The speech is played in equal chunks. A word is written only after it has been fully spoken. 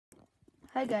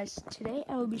Hi guys, today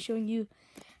I will be showing you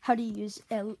how to use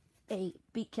a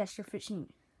baitcaster fishing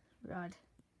rod.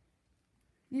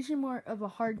 These are more of a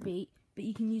hard bait, but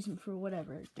you can use them for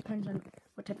whatever. It depends on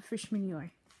what type of fisherman you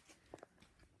are.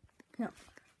 Now,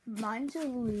 mine's a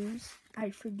loose. I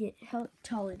forget how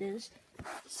tall it is.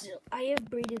 So I have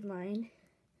braided line,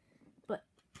 but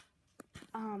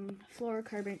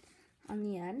fluorocarbon on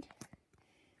the end.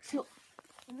 So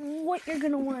what you're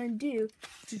going to want to do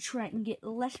to try and get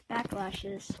less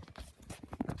backlashes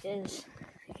is,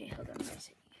 okay, hold on, let me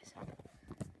see you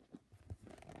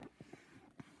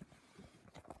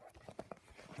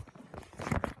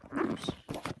guys. Oops.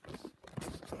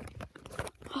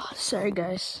 Oh, sorry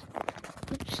guys.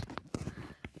 Oops.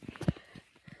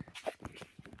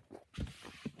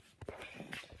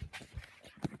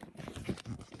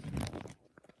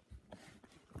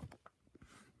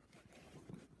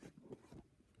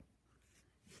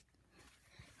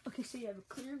 Okay, so you have a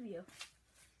clear view.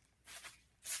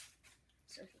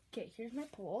 So, okay, here's my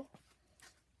pole.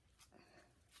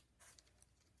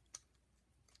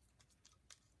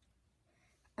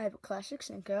 I have a classic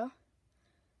Senko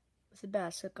with a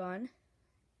bass hook on.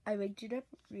 I rigged it up.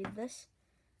 Read this.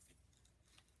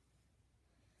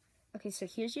 Okay, so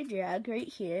here's your drag right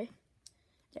here.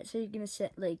 That's how you're gonna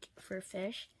set like for a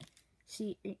fish.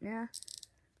 See right now?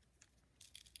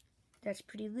 That's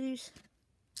pretty loose.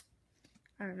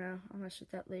 I don't know. I'll mess with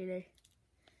that later.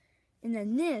 And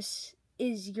then this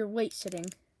is your weight setting.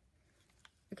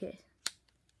 Okay.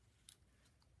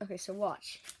 Okay, so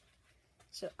watch.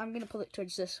 So I'm gonna pull it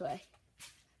towards this way.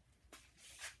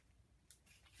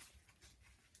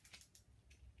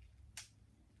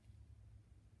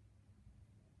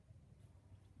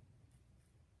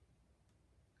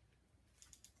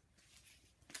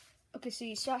 Okay, so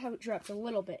you saw how it dropped a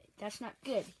little bit. That's not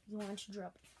good. You want it to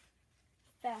drop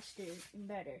faster and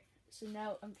better. So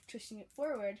now I'm twisting it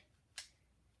forward.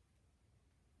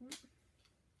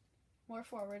 More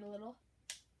forward a little.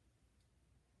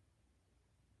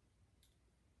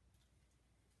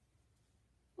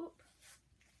 Oop.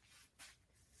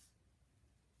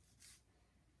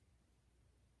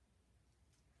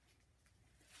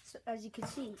 So as you can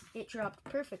see, it dropped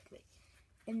perfectly.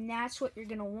 And that's what you're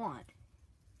going to want.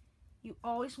 You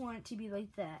always want it to be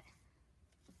like that.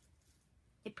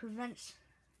 It prevents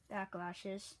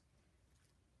backlashes.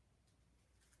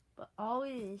 But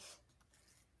always,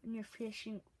 when you're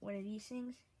fishing one of these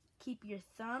things, keep your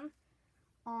thumb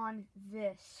on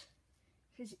this.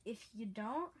 Because if you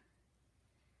don't,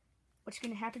 what's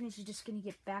going to happen is you're just going to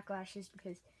get backlashes,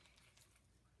 because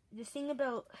the thing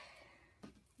about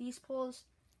these poles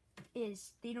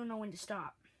is they don't know when to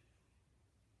stop.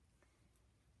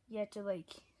 You have to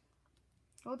like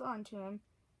hold on to them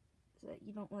so that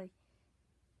you don't like,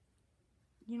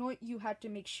 you know what you have to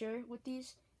make sure with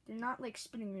these? They're not like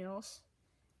spinning reels.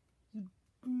 You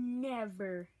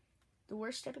never, the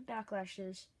worst type of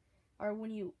backlashes are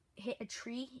when you hit a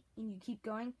tree and you keep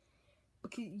going,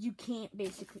 because you can't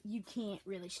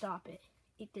really stop it.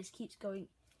 It just keeps going.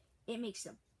 It makes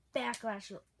the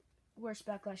backlash, worst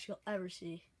backlash you'll ever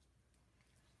see.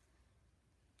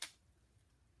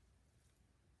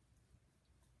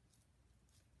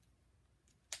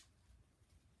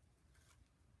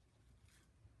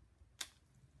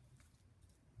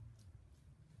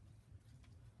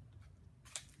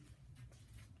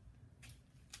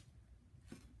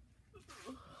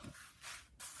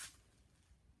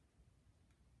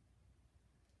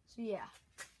 So yeah,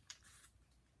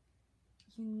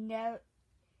 you never.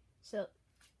 So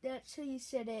that's how you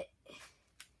set it.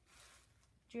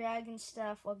 Drag and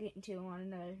stuff, I'll get into on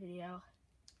another video.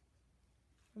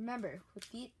 Remember, with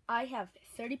these, I have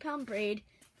 30-pound braid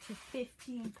to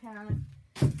 15-pound.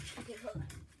 Okay, hold on.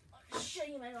 I'll show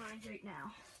you my lines right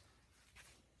now.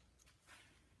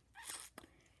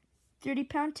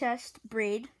 30-pound test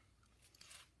braid.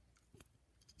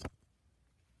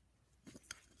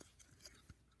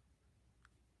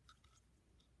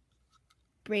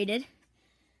 Braided.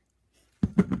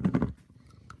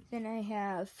 Then I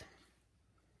have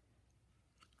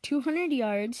 200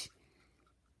 yards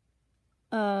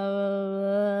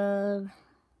of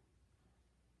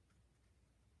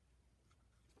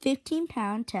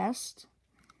 15-pound test.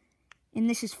 And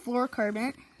this is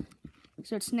fluorocarbon,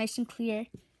 so it's nice and clear.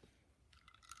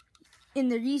 And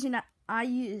the reason I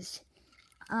use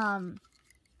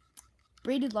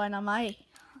braided line on my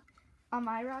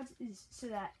rods is so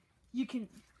that you can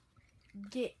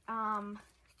get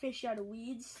fish out of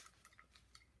weeds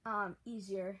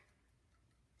easier.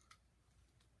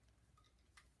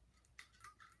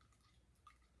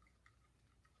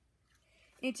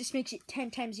 It just makes it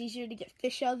 10 times easier to get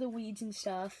fish out of the weeds and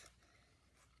stuff.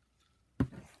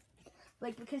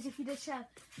 Like, because if you just have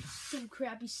some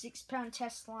crappy 6-pound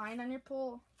test line on your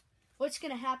pole, what's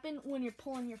going to happen when you're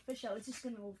pulling your fish out? It's just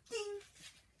going to go ding.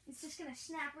 It's just going to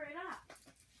snap right up.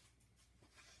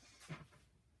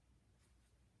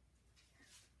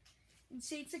 And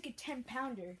say it's like a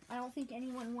 10-pounder. I don't think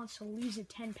anyone wants to lose a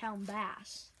 10-pound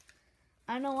bass.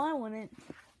 I know I wouldn't.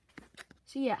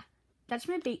 So yeah, that's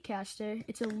my bait caster.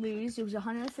 It's a Lew's. It was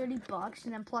 $130,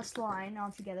 and then plus line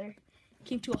altogether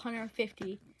came to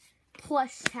 $150,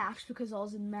 plus tax because I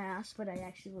was in Mass, but I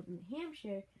actually live in New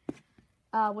Hampshire.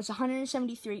 Was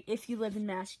 $173 if you live in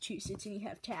Massachusetts and you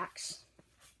have tax.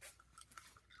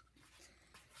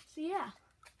 So yeah,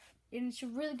 and it's a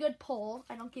really good pull.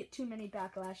 I don't get too many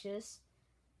backlashes.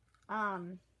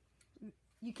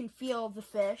 You can feel the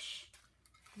fish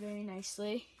very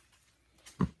nicely.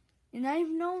 And I have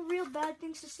no real bad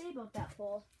things to say about that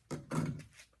pole.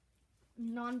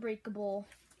 Non-breakable.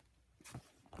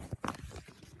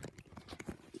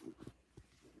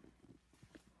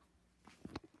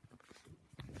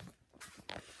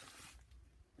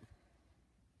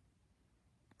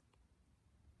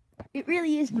 It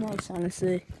really is nice,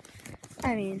 honestly.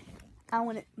 I mean, I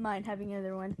wouldn't mind having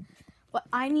another one. What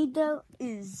I need, though,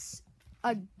 is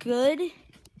a good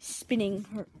spinning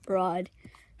rod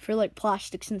for, like,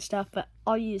 plastics and stuff, but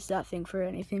I'll use that thing for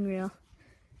anything real.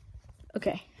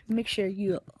 Okay, make sure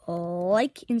you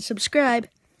like and subscribe.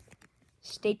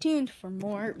 Stay tuned for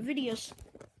more videos.